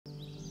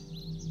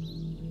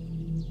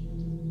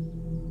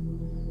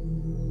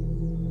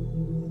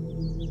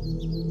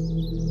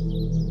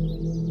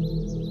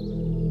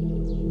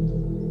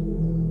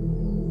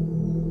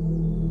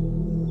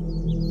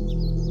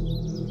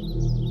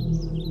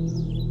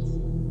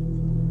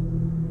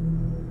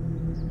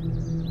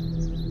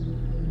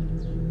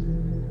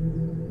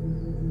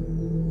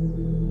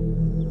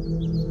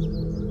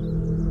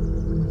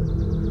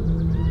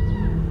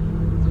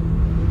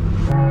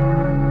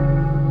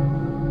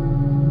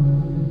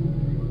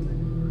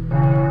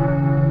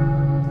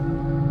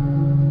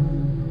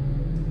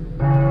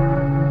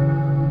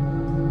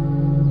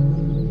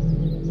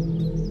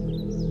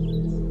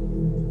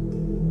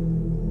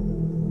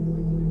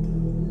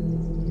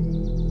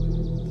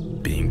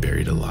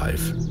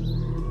alive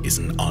is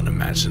an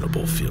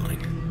unimaginable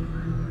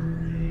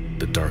feeling.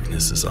 The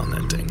darkness is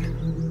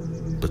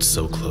unending, but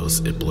so close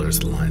it blurs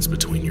the lines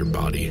between your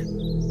body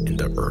and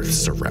the earth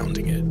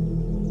surrounding it.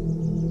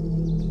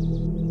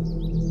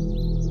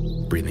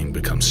 Breathing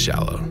becomes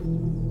shallow.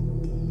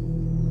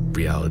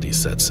 Reality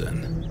sets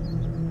in.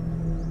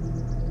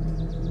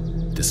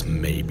 This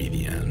may be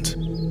the end.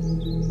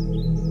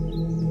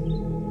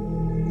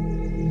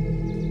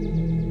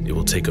 It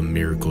will take a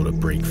miracle to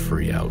break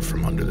free out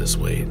from under this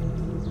weight.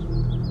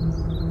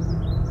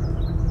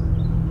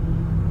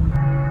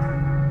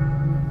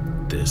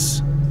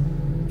 This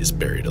is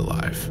Buried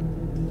Alive.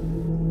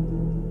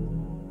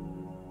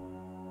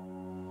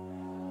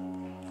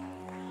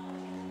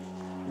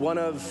 One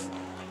of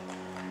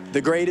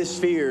the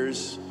greatest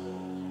fears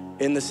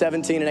in the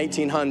 17 and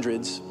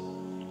 1800s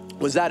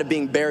was that of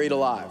being buried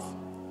alive.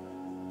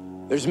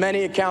 There's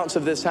many accounts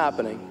of this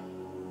happening.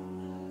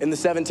 In the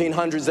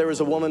 1700s, there was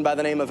a woman by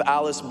the name of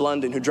Alice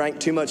Blunden who drank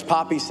too much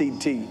poppy seed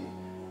tea.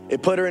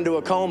 It put her into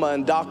a coma,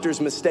 and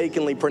doctors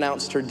mistakenly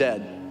pronounced her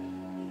dead.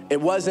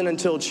 It wasn't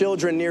until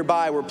children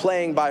nearby were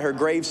playing by her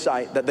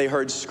gravesite that they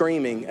heard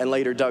screaming and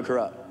later dug her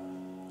up.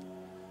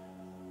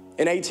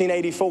 In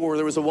 1884,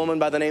 there was a woman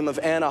by the name of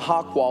Anna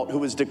Hockwalt who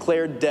was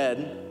declared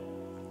dead.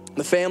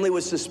 The family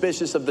was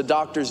suspicious of the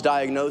doctor's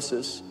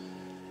diagnosis,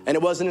 and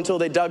it wasn't until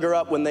they dug her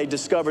up when they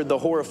discovered the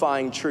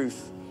horrifying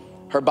truth.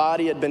 Her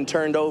body had been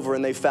turned over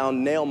and they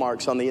found nail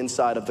marks on the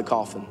inside of the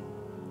coffin.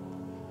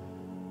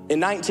 In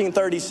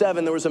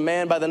 1937, there was a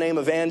man by the name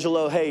of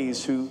Angelo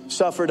Hayes who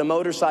suffered a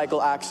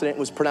motorcycle accident and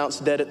was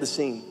pronounced dead at the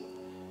scene.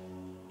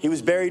 He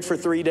was buried for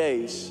 3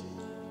 days.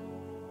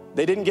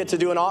 They didn't get to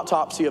do an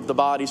autopsy of the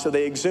body, so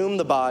they exhumed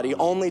the body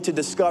only to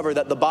discover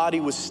that the body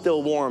was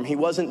still warm. He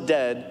wasn't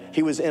dead,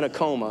 he was in a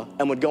coma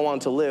and would go on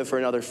to live for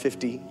another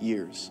 50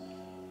 years.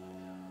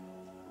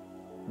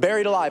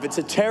 Buried alive, it's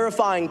a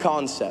terrifying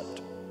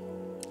concept.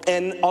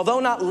 And although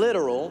not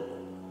literal,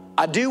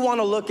 I do want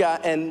to look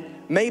at and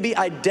maybe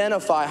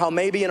identify how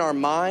maybe in our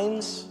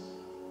minds,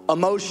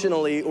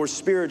 emotionally or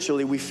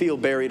spiritually, we feel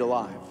buried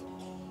alive.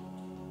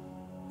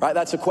 Right?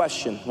 That's a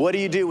question. What do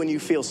you do when you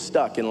feel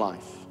stuck in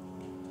life?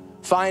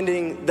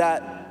 Finding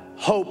that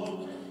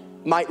hope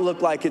might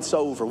look like it's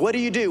over. What do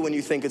you do when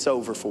you think it's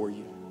over for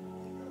you?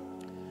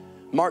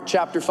 Mark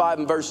chapter 5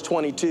 and verse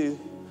 22,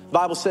 the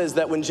Bible says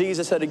that when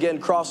Jesus had again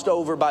crossed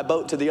over by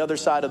boat to the other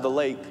side of the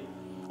lake,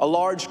 a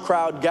large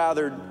crowd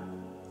gathered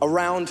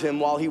around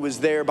him while he was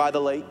there by the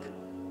lake.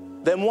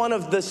 Then one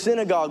of the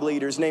synagogue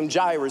leaders named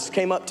Jairus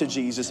came up to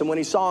Jesus, and when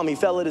he saw him, he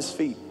fell at his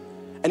feet.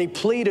 And he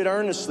pleaded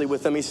earnestly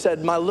with him. He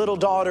said, "My little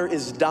daughter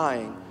is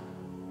dying.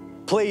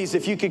 Please,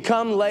 if you could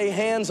come lay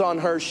hands on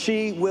her,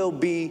 she will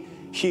be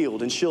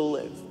healed and she'll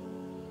live."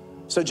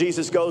 So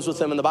Jesus goes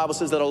with him, and the Bible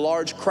says that a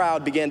large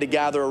crowd began to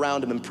gather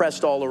around him and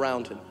pressed all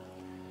around him.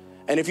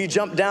 And if you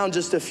jump down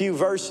just a few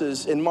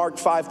verses in Mark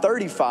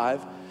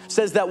 5:35,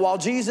 says that while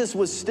Jesus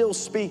was still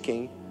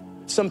speaking,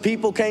 some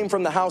people came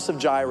from the house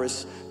of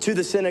Jairus to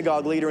the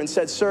synagogue leader and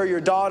said, "Sir, your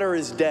daughter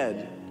is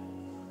dead.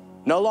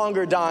 No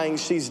longer dying,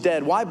 she's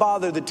dead. Why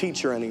bother the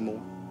teacher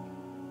anymore?"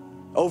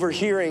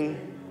 Overhearing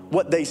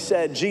what they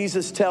said,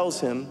 Jesus tells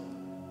him,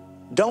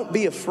 "Don't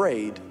be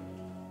afraid,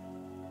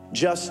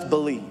 just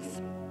believe."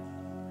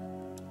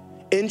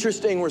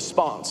 Interesting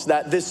response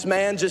that this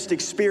man just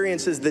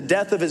experiences the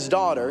death of his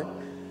daughter,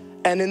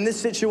 and in this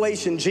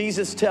situation,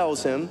 Jesus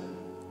tells him,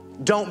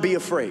 "Don't be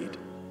afraid."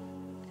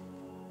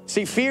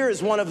 See, fear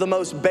is one of the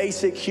most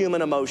basic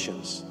human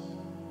emotions.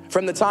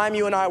 From the time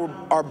you and I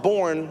are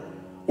born,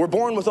 we're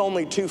born with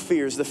only two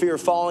fears, the fear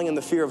of falling and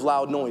the fear of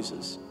loud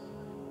noises.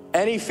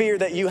 Any fear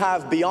that you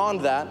have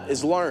beyond that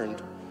is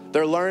learned.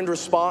 They're learned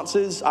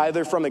responses,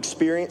 either from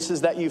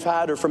experiences that you've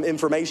had or from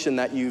information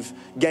that you've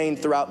gained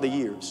throughout the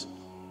years.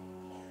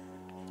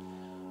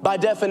 By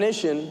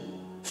definition,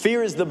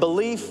 fear is the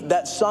belief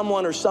that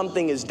someone or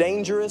something is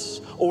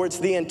dangerous, or it's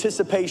the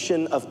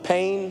anticipation of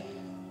pain,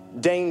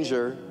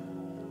 danger,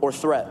 or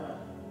threat.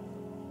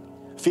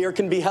 Fear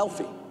can be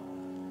healthy,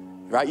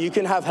 right? You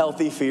can have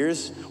healthy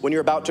fears when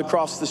you're about to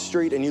cross the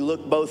street and you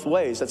look both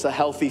ways. That's a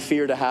healthy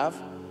fear to have.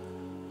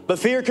 But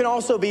fear can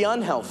also be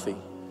unhealthy.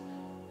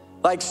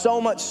 Like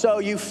so much so,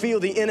 you feel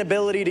the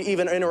inability to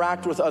even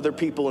interact with other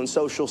people in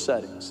social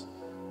settings.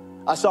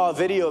 I saw a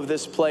video of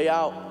this play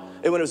out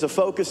when it was a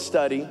focus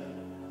study.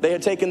 They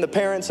had taken the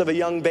parents of a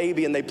young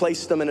baby and they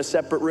placed them in a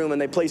separate room,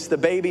 and they placed the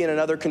baby in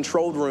another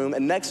controlled room,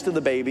 and next to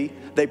the baby,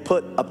 they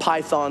put a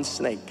python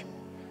snake.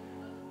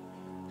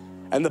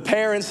 And the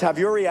parents have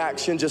your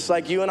reaction just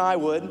like you and I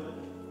would.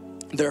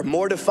 They're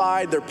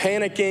mortified, they're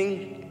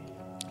panicking,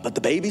 but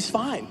the baby's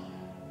fine.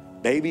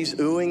 Baby's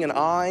oohing and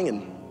eyeing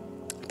and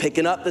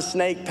picking up the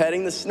snake,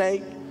 petting the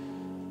snake.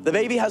 The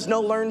baby has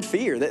no learned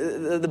fear.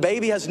 The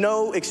baby has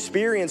no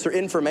experience or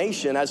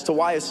information as to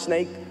why a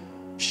snake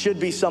should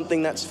be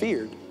something that's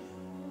feared.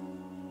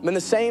 I mean,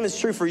 the same is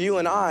true for you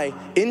and I.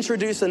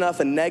 Introduce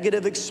enough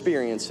negative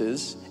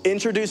experiences,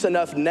 introduce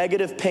enough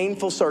negative,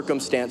 painful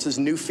circumstances,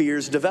 new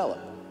fears develop.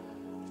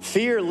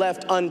 Fear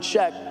left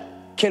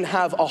unchecked can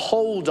have a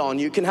hold on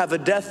you, can have a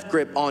death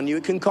grip on you.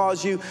 It can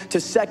cause you to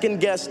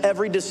second guess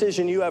every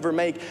decision you ever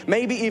make,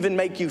 maybe even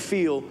make you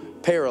feel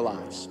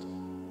paralyzed.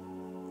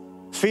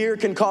 Fear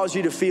can cause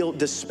you to feel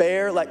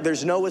despair, like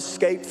there's no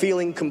escape,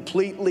 feeling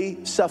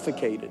completely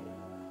suffocated.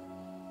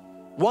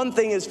 One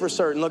thing is for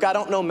certain. Look, I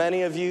don't know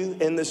many of you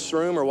in this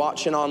room or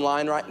watching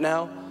online right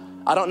now.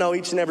 I don't know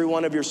each and every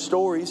one of your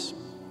stories.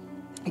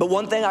 But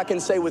one thing I can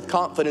say with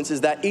confidence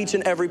is that each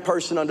and every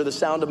person under the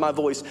sound of my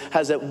voice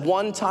has at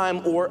one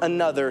time or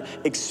another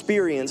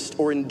experienced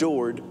or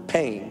endured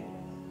pain.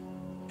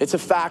 It's a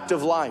fact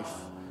of life.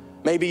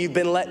 Maybe you've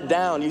been let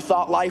down. You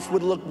thought life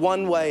would look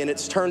one way and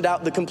it's turned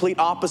out the complete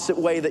opposite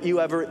way that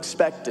you ever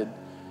expected.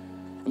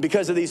 And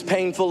because of these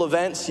painful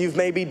events, you've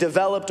maybe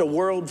developed a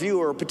worldview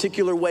or a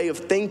particular way of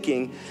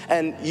thinking,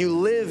 and you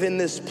live in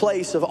this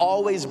place of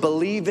always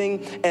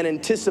believing and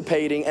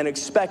anticipating and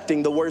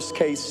expecting the worst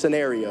case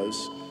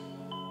scenarios.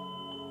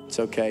 It's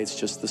okay, it's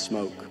just the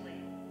smoke.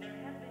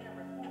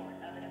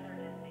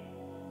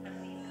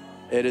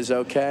 It is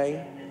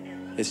okay,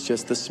 it's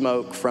just the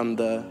smoke from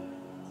the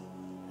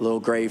little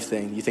grave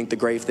thing. You think the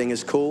grave thing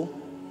is cool?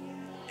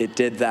 It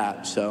did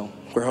that, so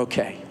we're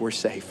okay, we're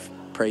safe.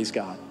 Praise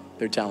God.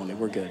 They're telling me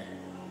we're good.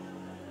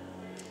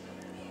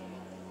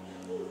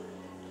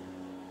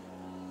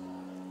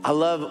 I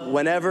love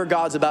whenever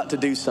God's about to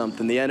do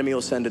something, the enemy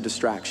will send a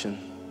distraction.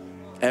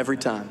 Every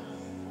time.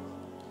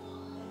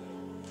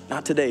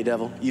 Not today,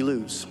 devil, you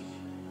lose.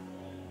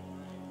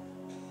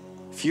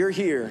 If you're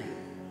here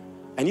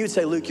and you would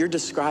say, Luke, you're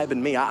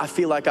describing me. I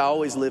feel like I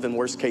always live in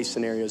worst case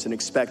scenarios and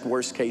expect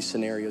worst case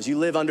scenarios. You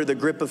live under the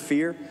grip of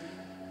fear.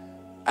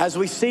 As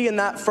we see in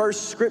that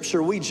first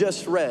scripture we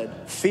just read,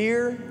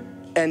 fear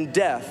and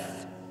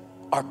death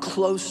are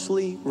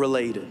closely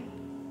related.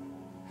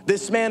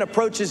 This man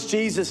approaches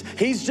Jesus.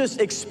 He's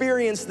just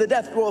experienced the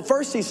death. Well,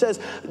 first he says,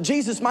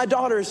 Jesus, my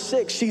daughter is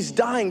sick. She's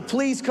dying.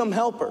 Please come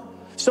help her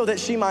so that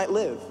she might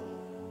live.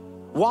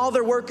 While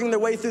they're working their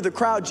way through the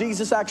crowd,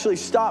 Jesus actually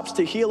stops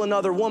to heal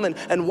another woman.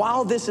 And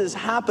while this is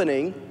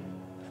happening,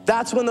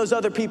 that's when those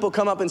other people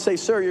come up and say,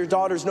 sir, your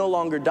daughter's no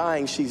longer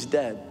dying. She's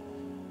dead.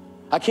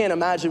 I can't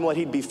imagine what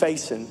he'd be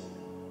facing.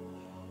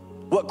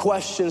 What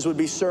questions would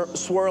be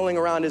swirling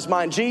around his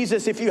mind?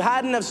 Jesus, if you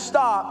hadn't have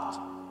stopped,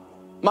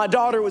 my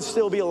daughter would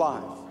still be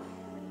alive.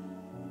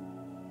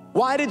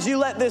 Why did you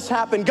let this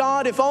happen?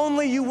 God, if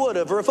only you would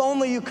have, or if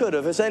only you could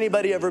have. Has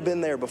anybody ever been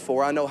there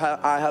before? I know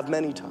I have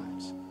many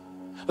times.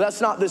 But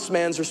that's not this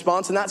man's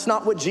response, and that's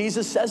not what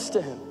Jesus says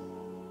to him.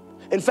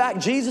 In fact,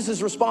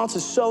 Jesus' response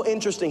is so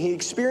interesting. He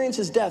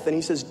experiences death, and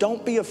he says,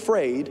 don't be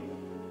afraid,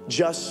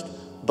 just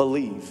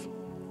believe.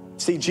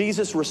 See,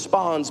 Jesus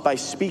responds by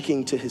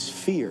speaking to his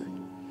fear.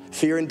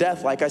 Fear and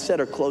death, like I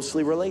said, are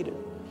closely related.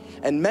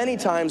 And many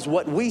times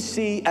what we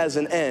see as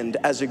an end,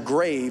 as a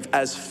grave,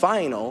 as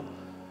final,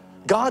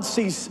 God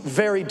sees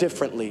very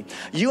differently.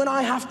 You and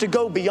I have to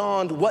go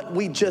beyond what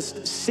we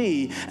just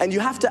see, and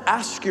you have to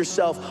ask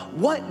yourself,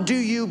 what do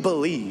you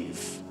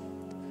believe?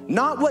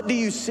 Not what do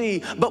you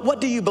see, but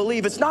what do you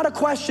believe? It's not a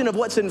question of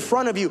what's in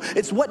front of you.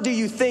 It's what do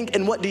you think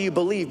and what do you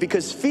believe?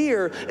 Because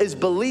fear is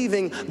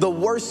believing the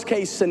worst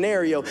case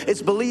scenario.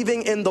 It's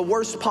believing in the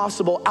worst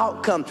possible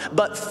outcome.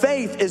 But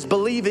faith is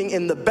believing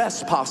in the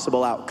best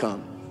possible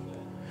outcome.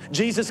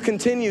 Jesus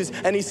continues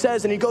and he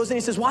says, and he goes and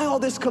he says, why all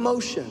this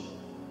commotion?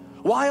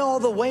 Why all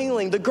the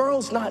wailing? The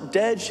girl's not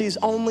dead, she's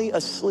only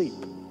asleep.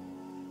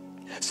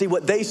 See,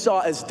 what they saw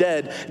as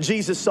dead,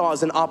 Jesus saw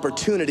as an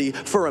opportunity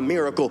for a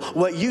miracle.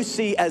 What you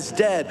see as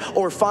dead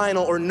or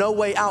final or no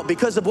way out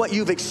because of what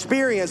you've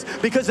experienced,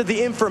 because of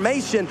the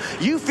information,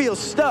 you feel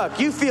stuck,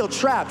 you feel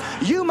trapped,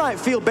 you might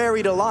feel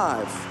buried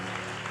alive.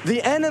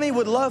 The enemy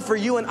would love for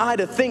you and I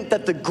to think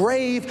that the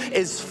grave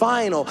is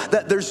final,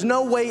 that there's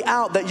no way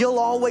out, that you'll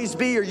always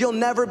be or you'll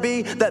never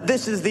be, that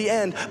this is the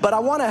end. But I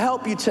want to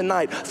help you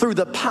tonight through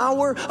the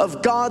power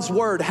of God's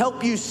word,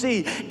 help you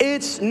see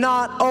it's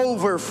not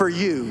over for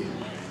you.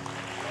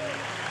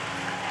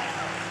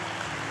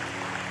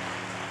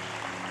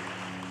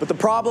 But the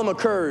problem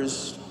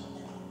occurs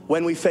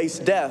when we face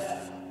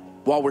death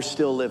while we're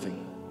still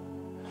living.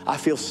 I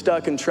feel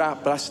stuck and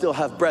trapped, but I still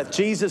have breath.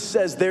 Jesus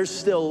says there's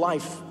still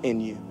life in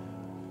you.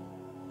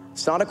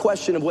 It's not a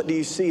question of what do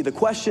you see. The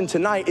question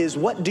tonight is,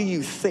 what do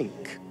you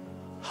think?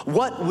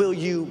 What will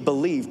you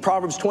believe?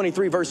 Proverbs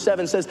 23 verse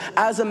 7 says,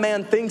 as a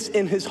man thinks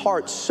in his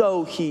heart,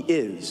 so he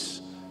is.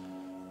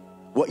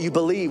 What you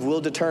believe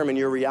will determine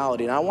your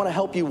reality. And I want to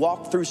help you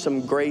walk through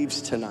some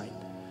graves tonight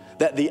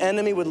that the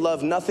enemy would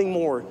love nothing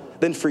more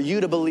than for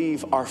you to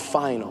believe are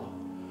final.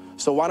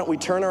 So why don't we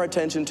turn our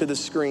attention to the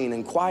screen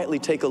and quietly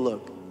take a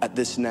look at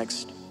this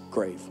next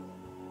grave.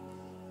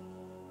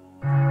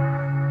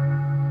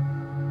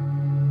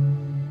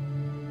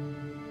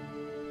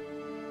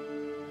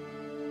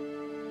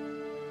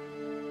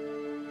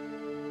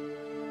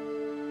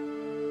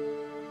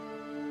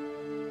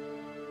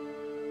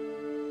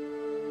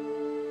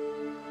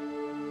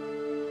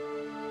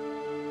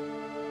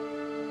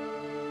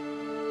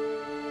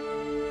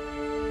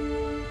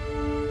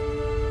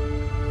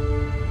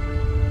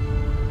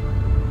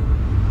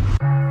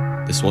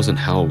 This wasn't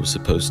how it was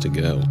supposed to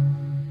go.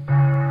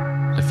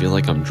 I feel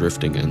like I'm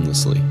drifting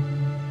endlessly.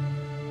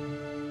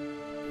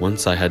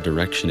 Once I had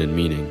direction and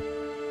meaning,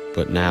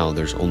 but now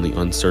there's only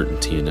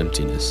uncertainty and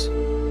emptiness.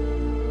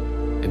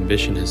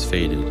 Ambition has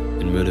faded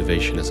and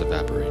motivation has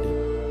evaporated.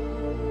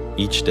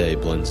 Each day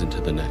blends into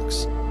the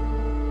next.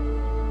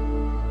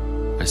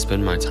 I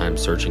spend my time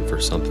searching for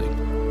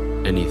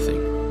something, anything,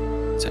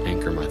 to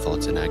anchor my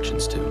thoughts and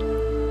actions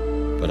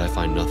to, but I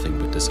find nothing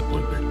but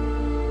disappointment.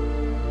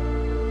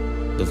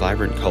 The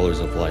vibrant colors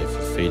of life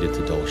have faded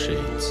to dull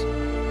shades.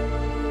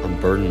 I'm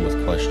burdened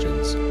with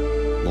questions,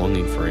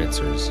 longing for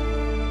answers,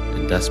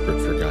 and desperate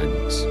for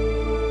guidance.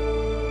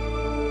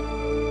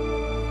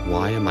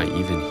 Why am I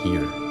even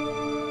here?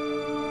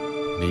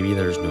 Maybe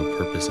there's no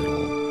purpose at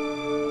all.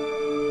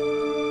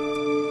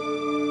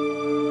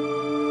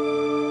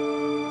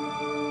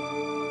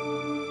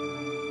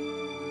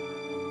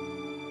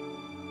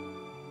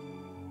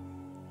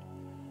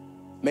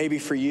 Maybe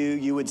for you,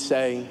 you would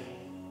say,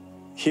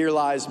 here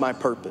lies my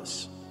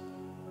purpose.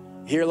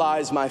 Here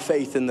lies my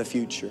faith in the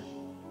future.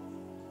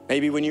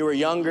 Maybe when you were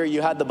younger,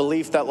 you had the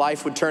belief that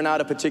life would turn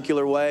out a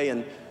particular way,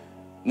 and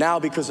now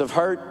because of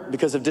hurt,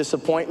 because of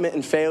disappointment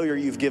and failure,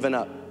 you've given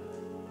up.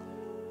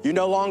 You're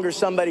no longer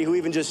somebody who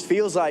even just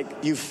feels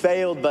like you've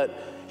failed, but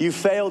you've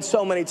failed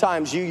so many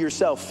times, you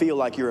yourself feel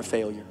like you're a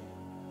failure.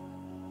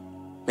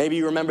 Maybe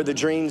you remember the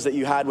dreams that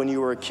you had when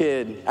you were a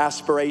kid,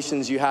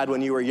 aspirations you had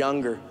when you were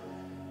younger.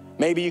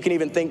 Maybe you can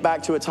even think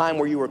back to a time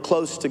where you were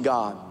close to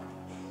God,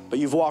 but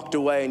you've walked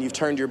away and you've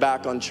turned your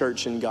back on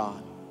church and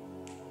God.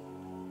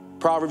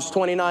 Proverbs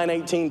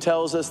 29:18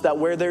 tells us that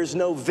where there's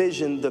no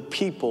vision, the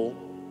people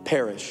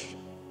perish.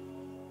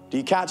 Do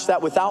you catch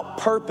that? Without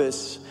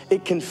purpose,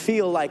 it can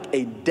feel like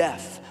a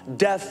death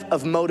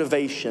of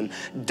motivation,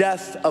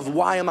 death of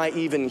why am I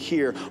even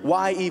here?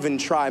 Why even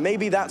try?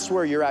 Maybe that's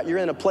where you're at. You're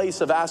in a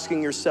place of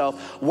asking yourself,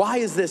 why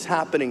is this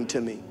happening to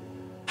me?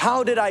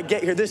 How did I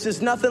get here? This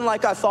is nothing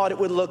like I thought it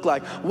would look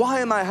like. Why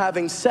am I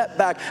having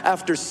setback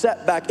after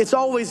setback? It's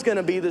always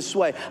gonna be this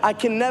way. I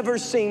can never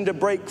seem to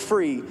break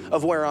free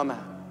of where I'm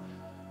at.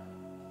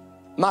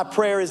 My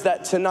prayer is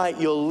that tonight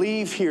you'll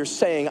leave here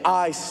saying,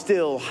 I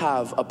still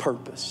have a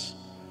purpose.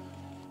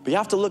 But you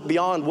have to look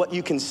beyond what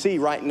you can see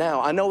right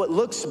now. I know it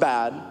looks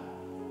bad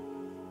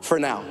for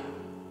now.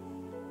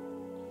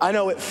 I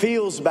know it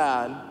feels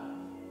bad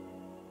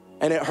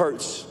and it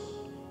hurts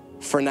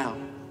for now.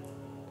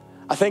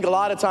 I think a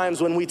lot of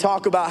times when we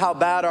talk about how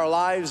bad our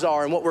lives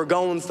are and what we're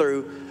going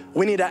through,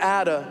 we need to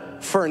add a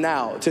for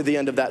now to the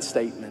end of that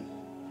statement.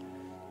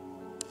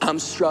 I'm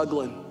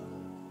struggling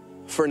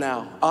for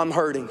now. I'm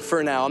hurting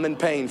for now. I'm in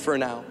pain for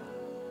now.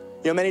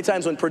 You know, many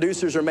times when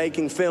producers are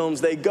making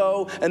films, they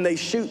go and they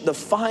shoot the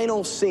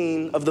final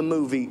scene of the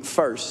movie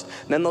first.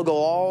 And then they'll go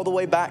all the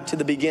way back to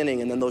the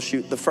beginning and then they'll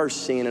shoot the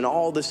first scene and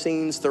all the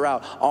scenes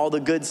throughout, all the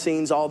good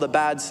scenes, all the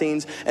bad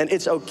scenes. And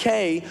it's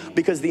okay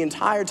because the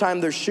entire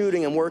time they're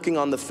shooting and working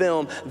on the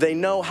film, they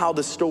know how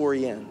the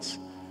story ends.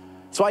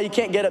 That's why you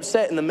can't get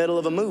upset in the middle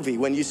of a movie.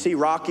 When you see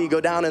Rocky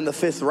go down in the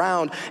 5th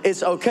round,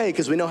 it's okay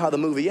because we know how the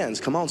movie ends.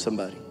 Come on,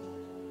 somebody.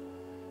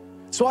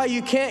 That's why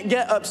you can't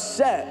get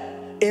upset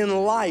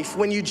in life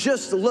when you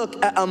just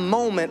look at a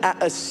moment,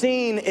 at a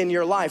scene in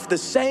your life. The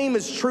same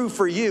is true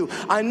for you.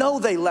 I know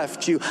they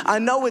left you. I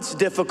know it's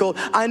difficult.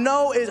 I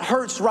know it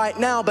hurts right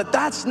now, but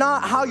that's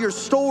not how your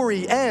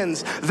story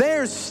ends.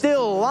 There's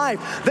still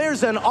life.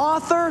 There's an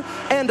author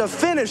and a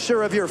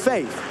finisher of your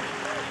faith.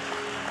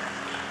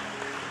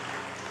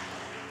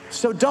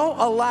 So don't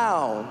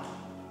allow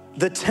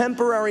the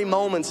temporary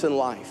moments in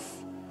life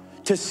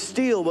to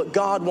steal what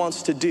God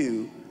wants to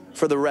do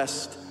for the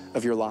rest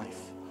of your life.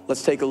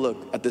 Let's take a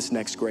look at this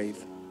next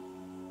grave.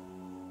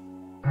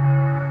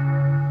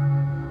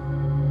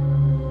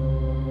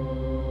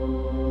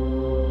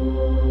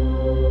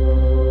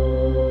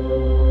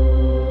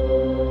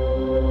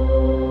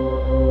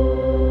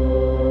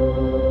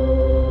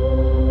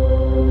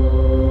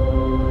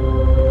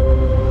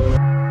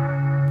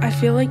 I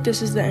feel like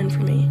this is the end for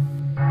me.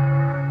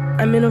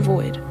 I'm in a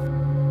void,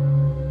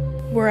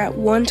 where at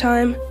one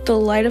time the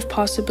light of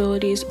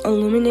possibilities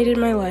illuminated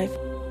my life,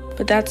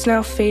 but that's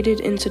now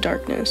faded into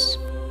darkness.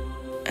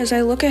 As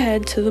I look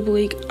ahead to the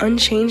bleak,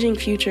 unchanging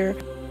future,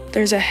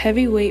 there's a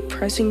heavy weight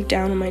pressing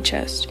down on my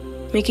chest,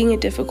 making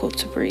it difficult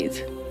to breathe.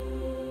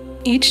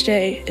 Each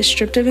day is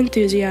stripped of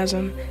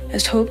enthusiasm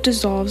as hope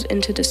dissolves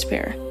into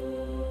despair.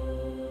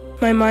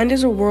 My mind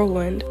is a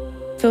whirlwind,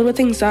 filled with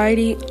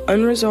anxiety,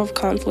 unresolved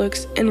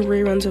conflicts, and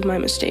reruns of my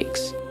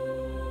mistakes.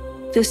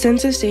 The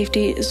sense of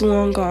safety is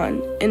long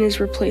gone and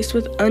is replaced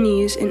with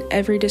unease in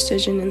every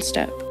decision and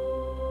step.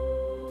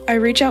 I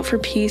reach out for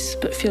peace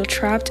but feel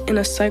trapped in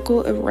a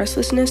cycle of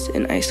restlessness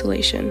and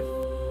isolation.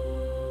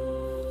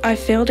 I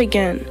failed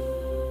again.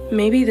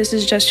 Maybe this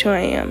is just who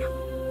I am.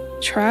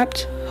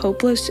 Trapped,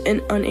 hopeless,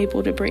 and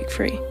unable to break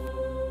free.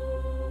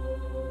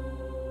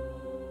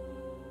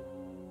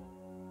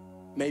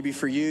 Maybe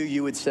for you,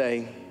 you would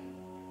say,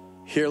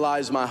 here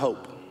lies my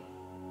hope.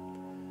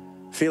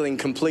 Feeling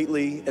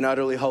completely and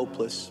utterly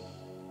hopeless.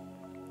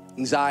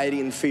 Anxiety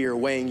and fear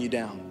weighing you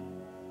down.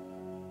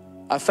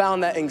 I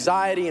found that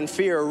anxiety and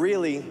fear are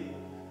really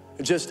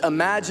just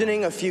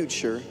imagining a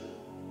future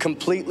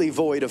completely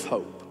void of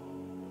hope.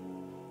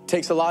 It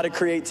takes a lot of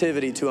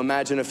creativity to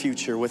imagine a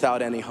future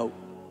without any hope.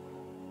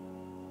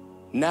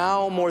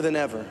 Now more than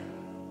ever,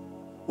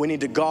 we need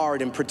to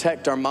guard and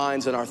protect our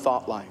minds and our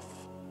thought life.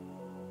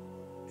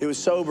 It was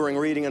sobering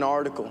reading an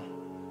article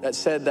that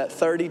said that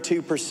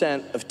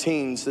 32% of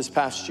teens this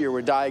past year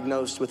were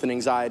diagnosed with an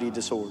anxiety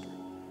disorder.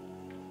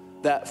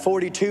 That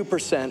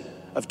 42%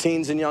 of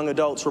teens and young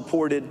adults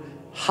reported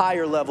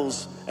higher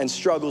levels and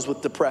struggles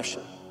with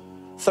depression.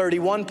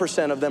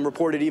 31% of them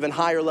reported even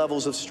higher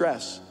levels of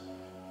stress.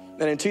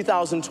 And in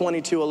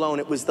 2022 alone,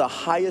 it was the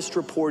highest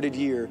reported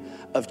year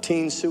of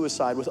teen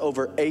suicide, with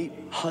over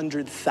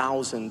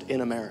 800,000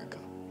 in America.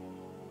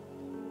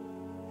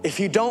 If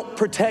you don't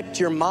protect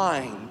your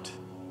mind,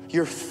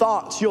 your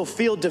thoughts, you'll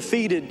feel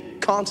defeated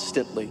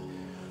constantly.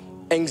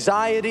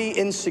 Anxiety,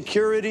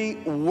 insecurity,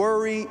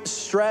 worry,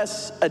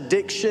 stress,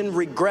 addiction,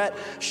 regret,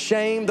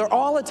 shame, they're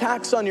all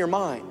attacks on your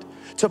mind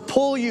to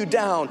pull you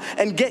down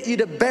and get you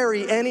to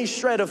bury any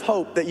shred of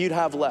hope that you'd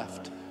have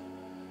left.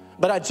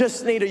 But I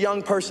just need a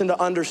young person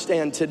to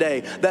understand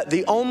today that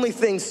the only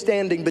thing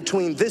standing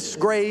between this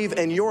grave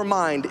and your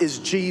mind is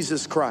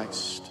Jesus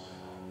Christ.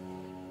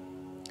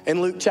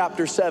 In Luke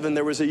chapter 7,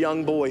 there was a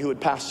young boy who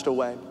had passed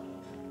away.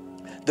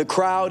 The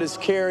crowd is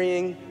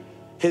carrying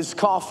his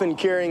coffin,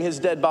 carrying his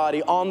dead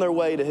body on their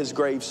way to his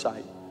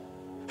gravesite.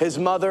 His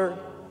mother,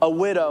 a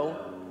widow,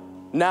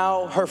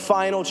 now her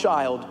final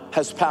child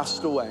has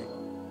passed away.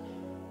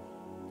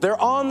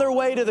 They're on their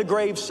way to the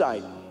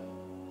gravesite.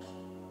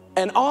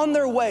 And on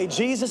their way,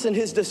 Jesus and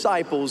his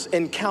disciples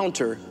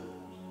encounter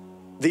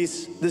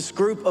this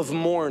group of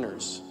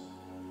mourners.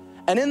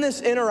 And in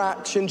this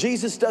interaction,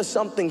 Jesus does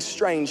something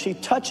strange. He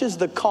touches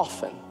the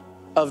coffin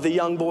of the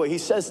young boy. He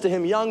says to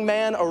him, "Young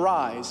man,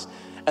 arise."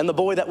 And the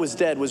boy that was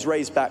dead was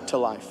raised back to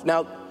life.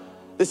 Now,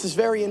 this is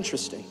very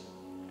interesting.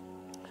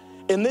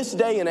 In this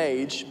day and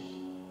age,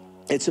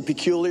 it's a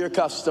peculiar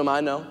custom,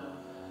 I know.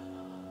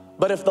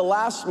 But if the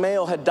last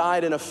male had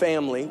died in a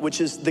family,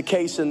 which is the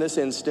case in this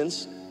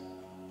instance,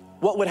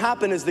 what would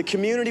happen is the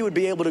community would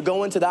be able to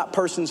go into that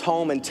person's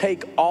home and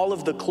take all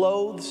of the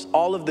clothes,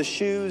 all of the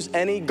shoes,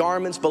 any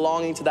garments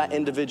belonging to that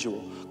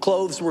individual.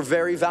 Clothes were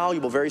very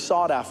valuable, very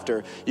sought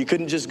after. You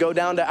couldn't just go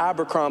down to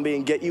Abercrombie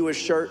and get you a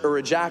shirt or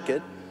a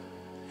jacket.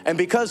 And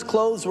because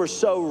clothes were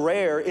so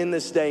rare in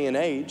this day and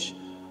age,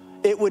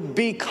 it would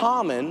be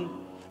common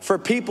for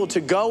people to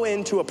go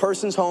into a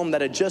person's home that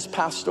had just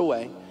passed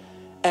away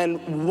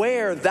and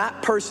wear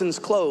that person's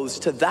clothes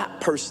to that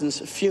person's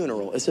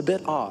funeral. It's a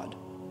bit odd.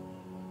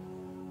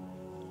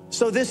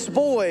 So this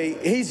boy,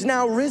 he's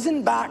now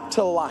risen back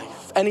to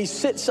life, and he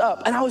sits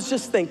up, and I was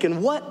just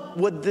thinking, what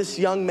would this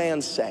young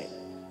man say?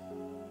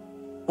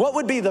 What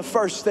would be the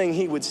first thing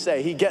he would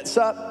say? He gets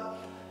up,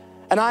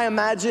 and I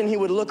imagine he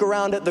would look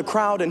around at the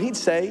crowd and he'd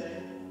say,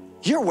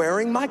 "You're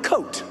wearing my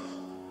coat.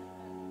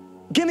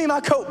 Give me my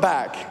coat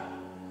back.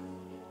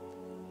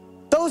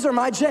 Those are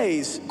my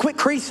J's. Quit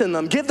creasing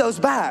them. Give those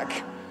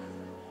back.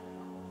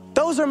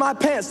 Those are my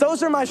pants.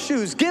 Those are my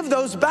shoes. Give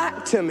those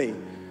back to me."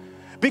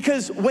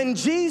 Because when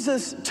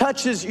Jesus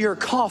touches your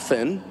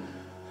coffin,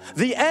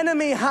 the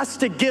enemy has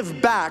to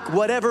give back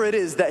whatever it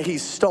is that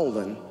he's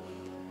stolen.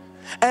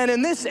 And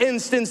in this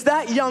instance,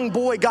 that young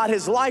boy got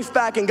his life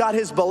back and got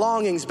his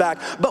belongings back.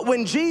 But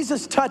when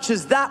Jesus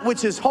touches that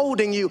which is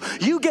holding you,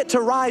 you get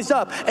to rise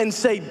up and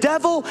say,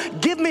 "Devil,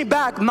 give me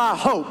back my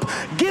hope.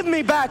 Give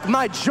me back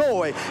my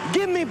joy.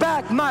 Give me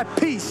back my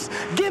peace.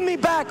 Give me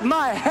back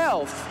my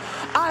health.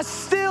 I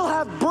still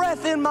have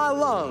breath in my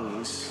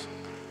lungs."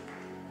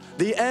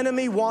 The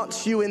enemy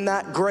wants you in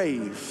that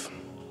grave.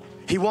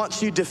 He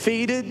wants you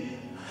defeated.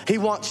 He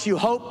wants you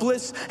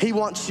hopeless. He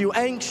wants you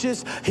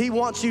anxious. He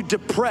wants you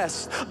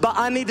depressed. But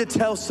I need to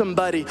tell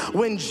somebody,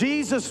 when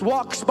Jesus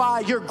walks by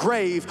your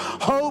grave,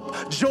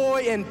 hope,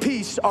 joy, and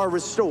peace are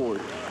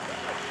restored.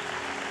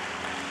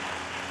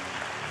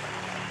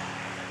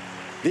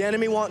 The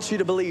enemy wants you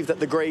to believe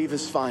that the grave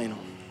is final.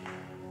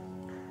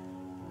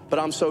 But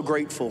I'm so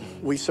grateful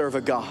we serve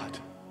a God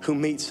who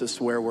meets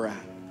us where we're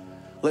at.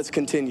 Let's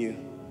continue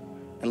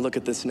and look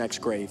at this next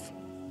grave.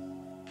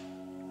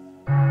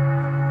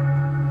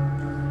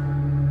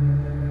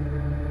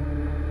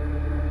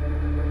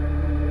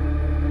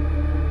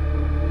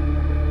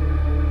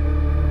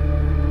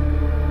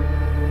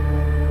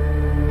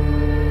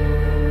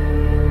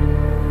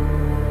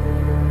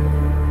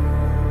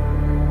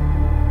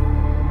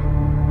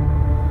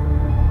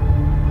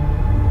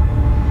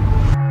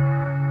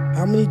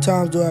 How many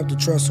times do I have to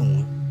trust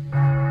someone,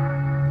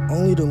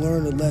 only to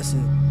learn the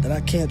lesson that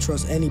I can't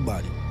trust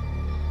anybody?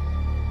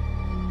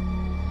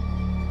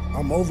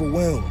 I'm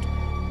overwhelmed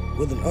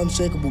with an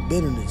unshakable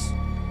bitterness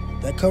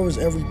that covers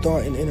every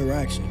thought and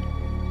interaction.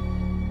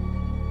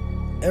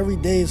 Every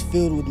day is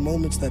filled with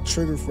moments that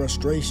trigger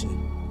frustration,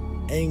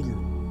 anger,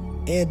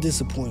 and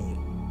disappointment.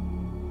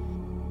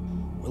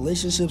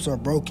 Relationships are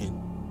broken,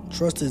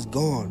 trust is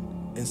gone,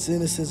 and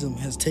cynicism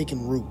has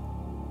taken root.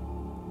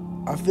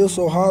 I feel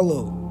so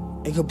hollow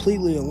and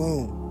completely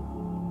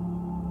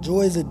alone.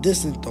 Joy is a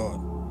distant thought,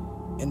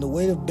 and the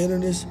weight of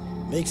bitterness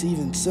makes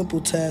even simple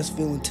tasks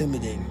feel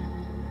intimidating.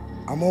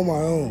 I'm on my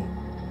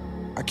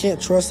own. I can't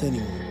trust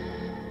anyone.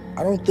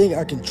 I don't think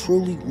I can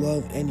truly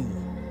love anyone.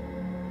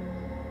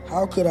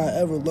 How could I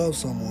ever love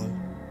someone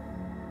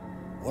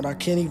when I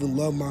can't even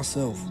love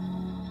myself?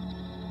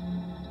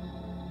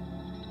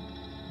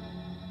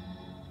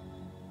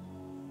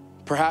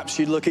 Perhaps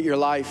you'd look at your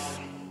life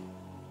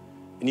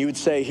and you would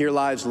say, here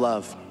lies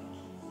love.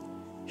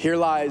 Here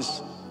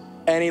lies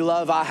any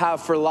love I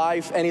have for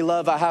life, any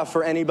love I have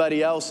for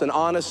anybody else. And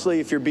honestly,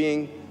 if you're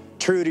being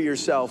true to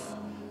yourself,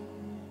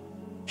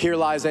 here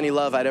lies any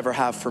love I'd ever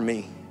have for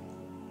me.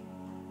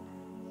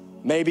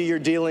 Maybe you're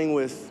dealing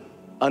with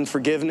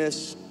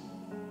unforgiveness,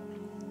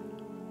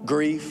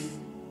 grief,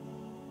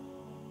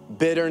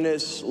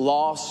 bitterness,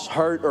 loss,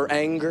 hurt, or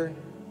anger.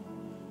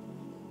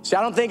 See,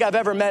 I don't think I've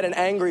ever met an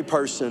angry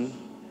person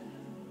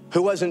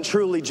who wasn't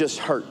truly just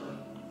hurt.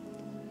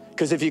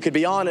 Because if you could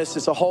be honest,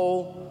 it's a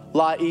whole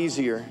lot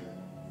easier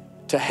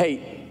to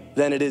hate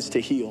than it is to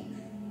heal,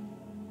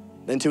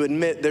 than to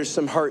admit there's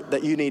some hurt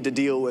that you need to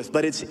deal with,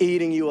 but it's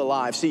eating you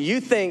alive. See, you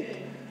think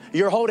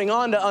you're holding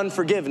on to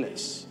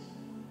unforgiveness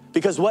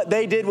because what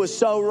they did was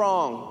so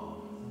wrong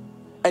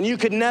and you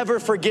could never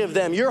forgive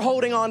them. You're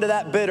holding on to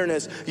that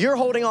bitterness. You're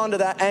holding on to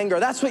that anger.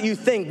 That's what you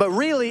think, but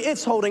really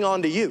it's holding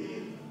on to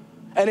you.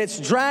 And it's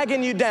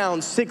dragging you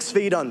down 6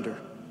 feet under.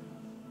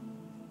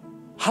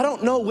 I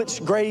don't know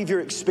which grave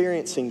you're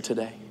experiencing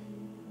today.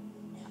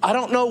 I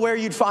don't know where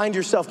you'd find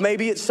yourself.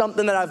 Maybe it's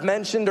something that I've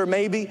mentioned, or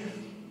maybe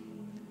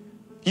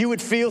you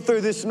would feel through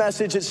this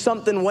message it's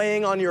something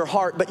weighing on your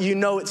heart, but you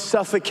know it's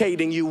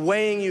suffocating you,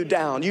 weighing you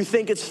down. You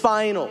think it's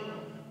final.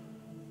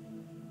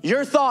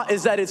 Your thought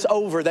is that it's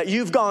over, that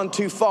you've gone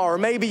too far. Or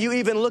maybe you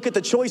even look at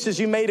the choices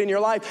you made in your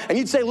life and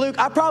you'd say, Luke,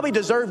 I probably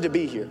deserve to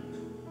be here.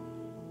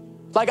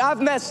 Like,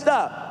 I've messed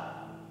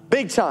up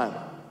big time.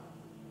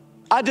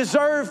 I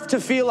deserve to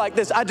feel like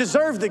this. I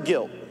deserve the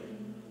guilt.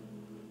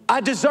 I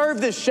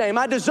deserve this shame.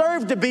 I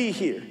deserve to be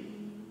here.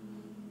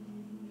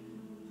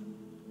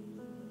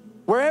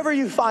 Wherever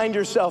you find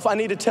yourself, I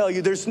need to tell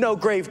you, there's no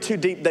grave too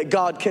deep that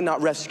God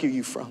cannot rescue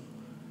you from.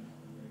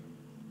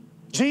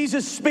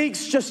 Jesus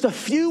speaks just a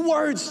few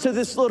words to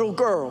this little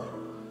girl,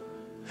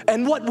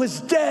 and what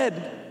was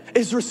dead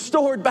is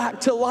restored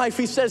back to life.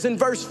 He says in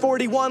verse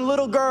 41,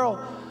 little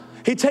girl,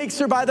 he takes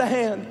her by the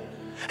hand.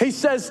 He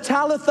says,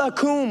 Talitha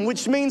cum,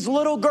 which means,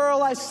 little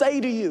girl, I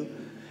say to you,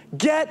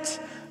 get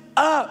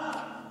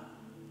up.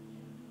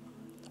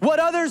 What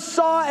others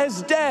saw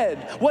as dead,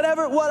 what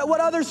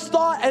others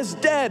thought as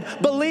dead,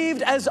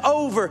 believed as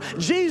over,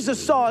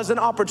 Jesus saw as an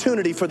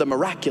opportunity for the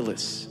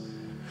miraculous.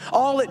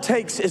 All it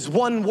takes is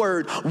one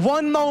word,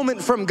 one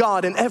moment from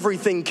God, and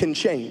everything can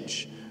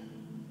change.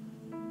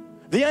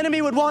 The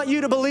enemy would want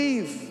you to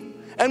believe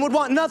and would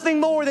want nothing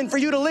more than for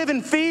you to live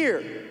in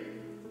fear,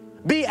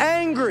 be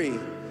angry,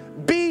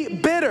 be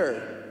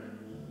bitter,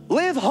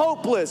 live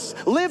hopeless,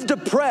 live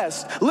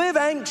depressed, live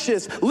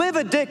anxious, live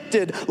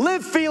addicted,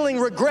 live feeling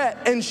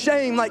regret and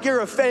shame like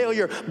you're a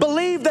failure.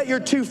 Believe that you're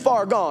too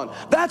far gone.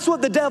 That's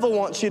what the devil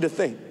wants you to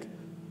think.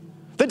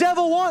 The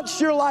devil wants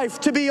your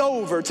life to be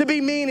over, to be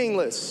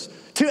meaningless,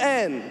 to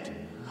end.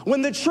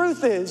 When the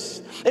truth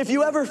is, if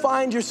you ever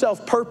find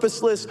yourself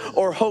purposeless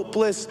or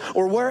hopeless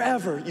or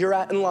wherever you're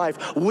at in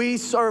life, we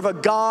serve a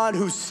God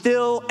who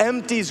still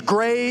empties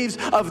graves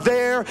of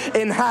their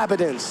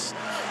inhabitants.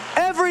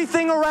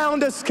 Everything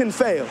around us can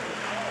fail,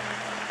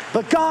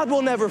 but God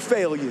will never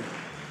fail you.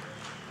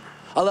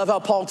 I love how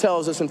Paul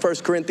tells us in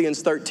 1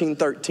 Corinthians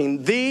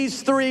 13:13,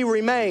 these three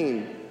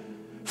remain: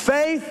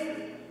 faith,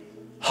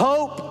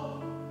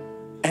 hope,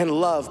 and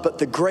love, but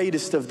the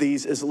greatest of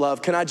these is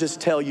love. Can I just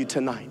tell you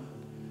tonight,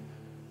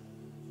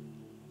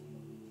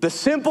 the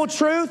simple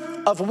truth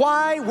of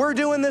why we're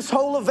doing this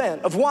whole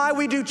event, of why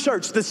we do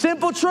church, the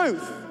simple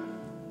truth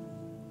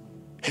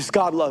is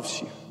God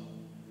loves you.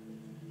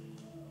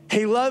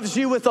 He loves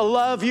you with a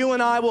love you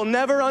and I will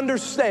never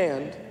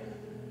understand.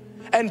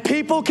 And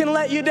people can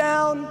let you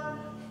down.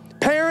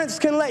 Parents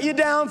can let you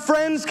down.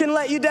 Friends can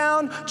let you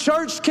down.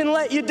 Church can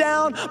let you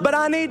down. But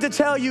I need to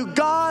tell you,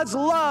 God's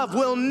love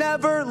will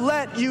never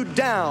let you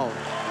down.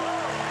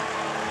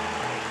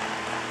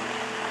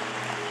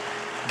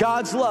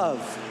 God's love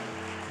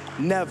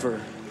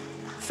never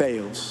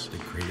fails. The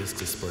greatest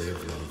display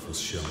of love was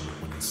shown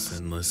when a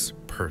sinless,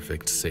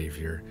 perfect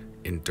Savior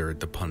endured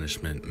the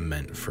punishment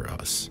meant for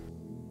us.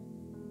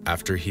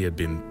 After he had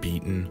been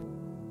beaten,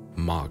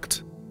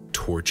 mocked,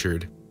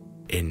 tortured,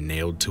 and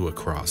nailed to a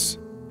cross,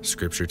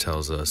 Scripture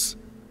tells us,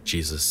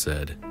 Jesus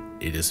said,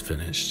 "It is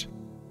finished."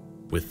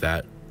 With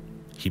that,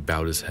 he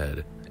bowed his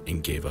head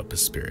and gave up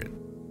his spirit.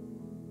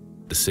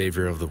 The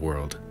Savior of the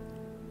world,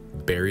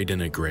 buried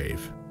in a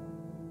grave,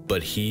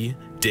 but he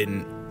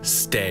didn't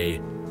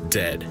stay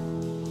dead.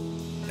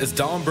 As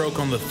dawn broke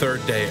on the third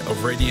day, a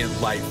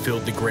radiant light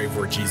filled the grave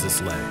where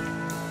Jesus lay.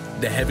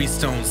 The heavy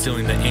stone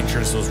sealing the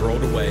entrance was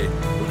rolled away,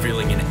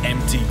 revealing an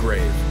empty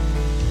grave.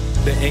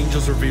 The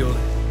angels revealed,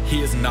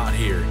 he is not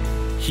here.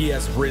 He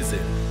has risen.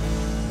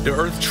 The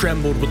earth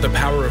trembled with the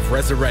power of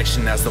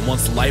resurrection as the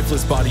once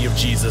lifeless body of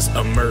Jesus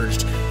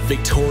emerged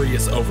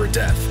victorious over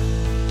death.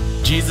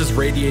 Jesus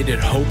radiated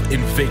hope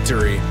and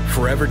victory,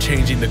 forever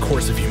changing the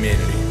course of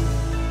humanity.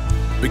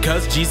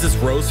 Because Jesus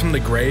rose from the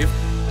grave,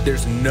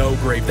 there's no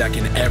grave that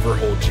can ever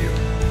hold you.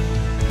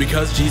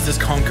 Because Jesus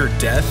conquered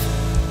death,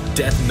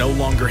 death no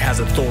longer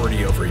has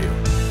authority over you.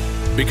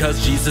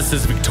 Because Jesus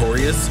is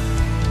victorious,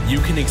 you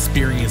can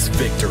experience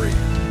victory.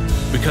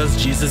 Because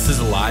Jesus is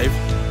alive,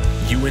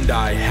 you and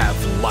I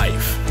have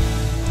life.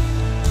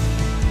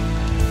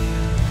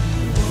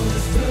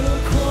 Was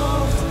the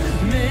cross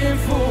meant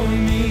for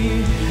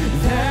me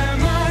that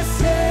my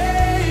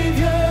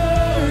Savior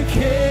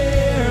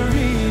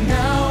carried?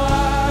 Now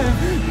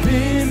I've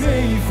been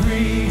made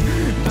free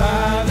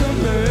by the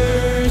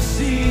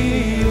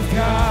mercy of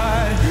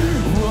God.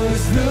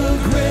 Was the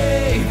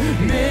grave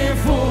meant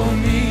for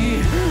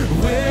me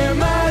where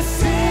my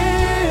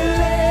sin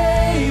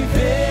lay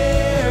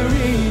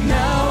buried?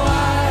 Now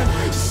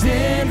I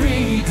stand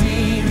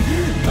redeemed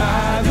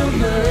by the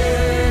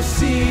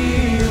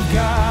mercy of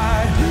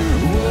God.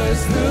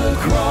 Was the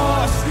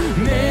cross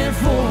meant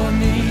for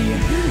me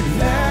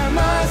that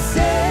my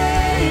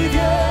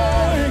Savior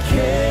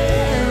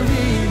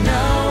carried?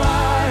 Now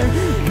I've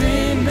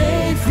been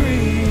made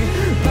free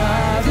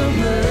by the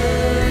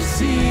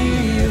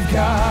mercy of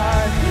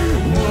God.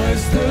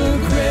 Was the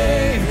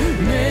grave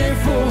meant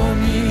for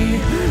me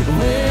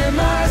where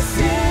my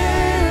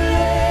sin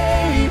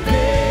lay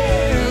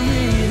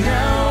buried?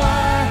 Now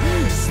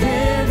I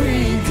stand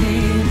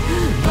redeemed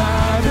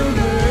by the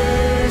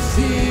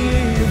mercy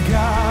of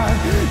God.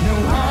 Now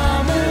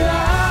I'm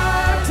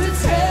alive to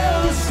tell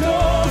the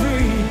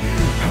story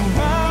how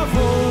I've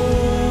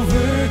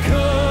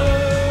overcome.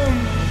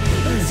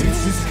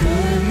 It's His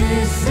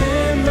goodness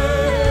and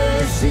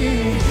mercy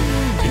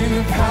in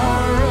the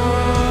power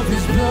of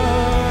His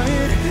blood.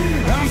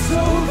 I'm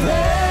so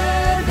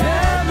glad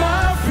that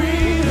my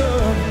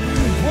freedom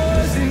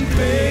wasn't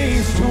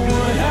based on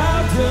what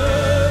I've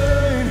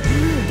done.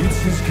 It's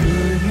His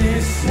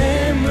goodness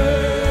and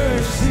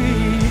mercy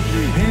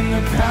in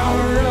the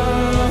power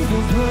of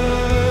the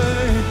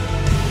blood.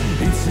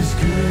 It's His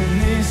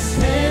goodness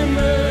and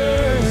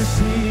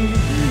mercy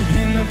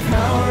in the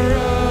power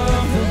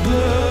of the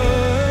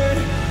blood.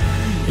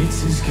 It's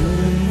His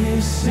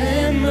goodness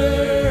and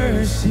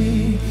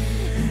mercy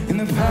in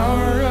the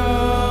power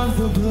of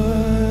the blood.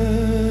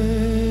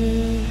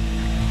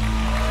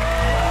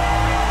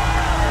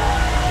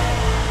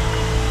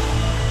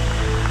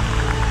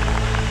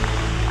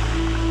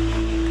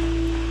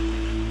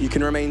 You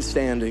can remain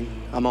standing.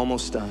 I'm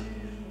almost done.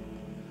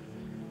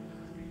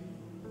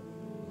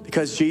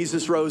 Because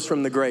Jesus rose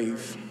from the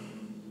grave,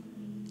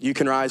 you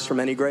can rise from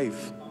any grave.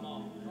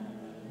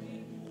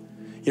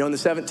 You know, in the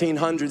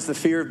 1700s, the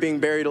fear of being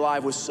buried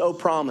alive was so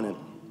prominent.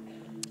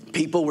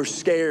 People were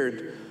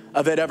scared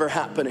of it ever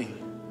happening.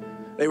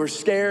 They were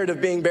scared of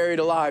being buried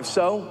alive,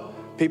 so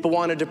people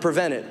wanted to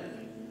prevent it.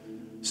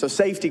 So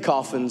safety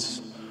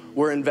coffins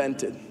were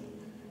invented.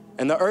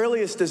 And the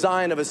earliest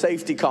design of a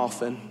safety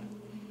coffin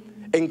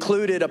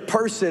included a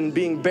person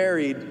being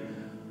buried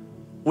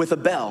with a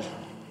bell.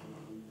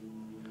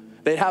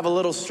 They'd have a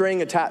little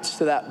string attached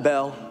to that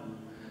bell.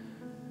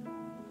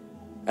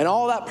 And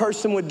all that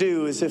person would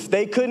do is, if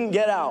they couldn't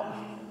get out,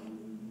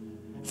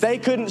 if they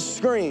couldn't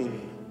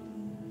scream,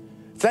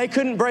 if they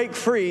couldn't break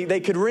free, they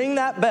could ring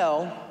that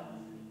bell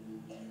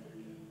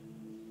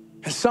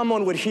and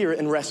someone would hear it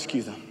and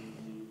rescue them.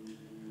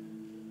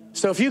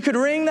 So if you could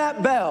ring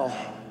that bell,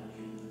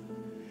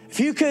 if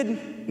you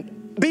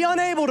could be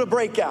unable to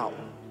break out,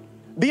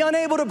 be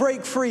unable to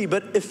break free,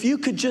 but if you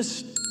could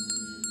just,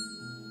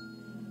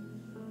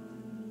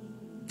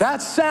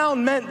 that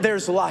sound meant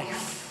there's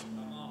life.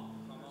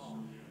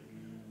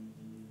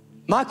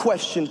 My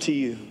question to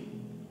you,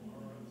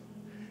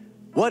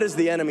 what has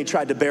the enemy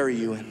tried to bury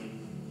you in?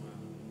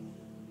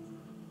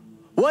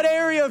 What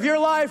area of your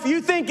life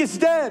you think is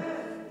dead?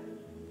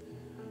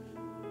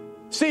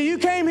 See, you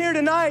came here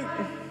tonight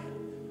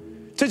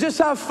to just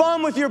have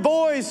fun with your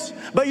boys,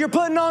 but you're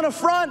putting on a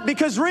front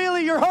because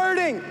really you're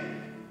hurting.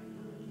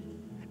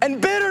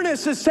 And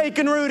bitterness has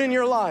taken root in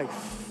your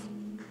life.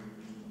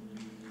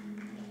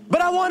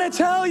 But I want to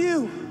tell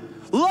you,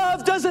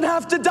 love doesn't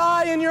have to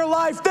die in your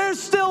life. There's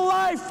still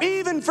life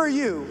even for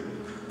you.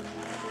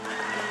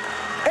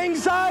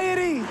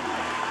 Anxiety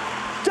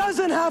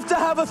doesn't have to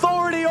have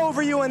authority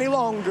over you any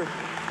longer.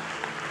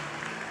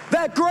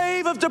 That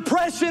grave of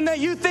depression that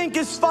you think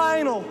is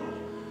final,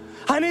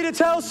 I need to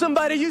tell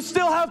somebody, you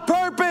still have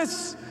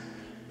purpose.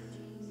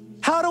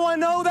 How do I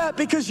know that?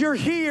 Because you're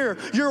here,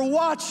 you're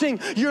watching,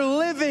 you're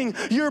living,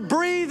 you're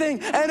breathing,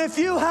 and if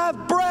you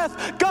have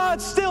breath, God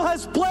still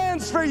has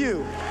plans for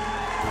you.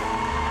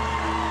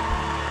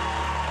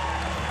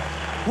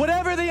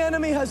 Whatever the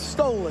enemy has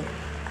stolen,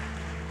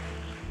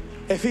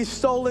 if he's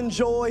stolen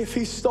joy, if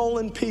he's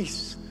stolen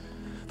peace,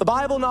 the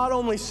Bible not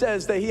only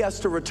says that he has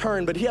to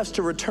return, but he has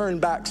to return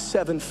back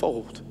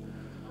sevenfold.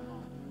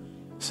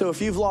 So if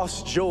you've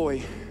lost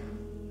joy,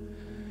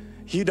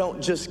 you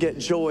don't just get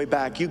joy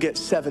back, you get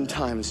 7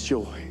 times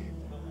joy.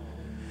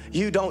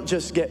 you don't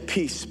just get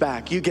peace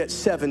back, you get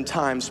 7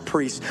 times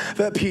peace.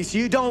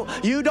 You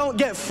don't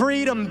get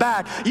freedom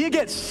back, you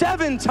get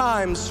 7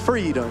 times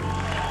freedom.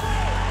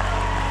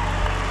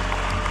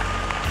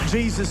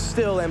 Jesus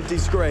still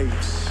empties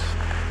graves.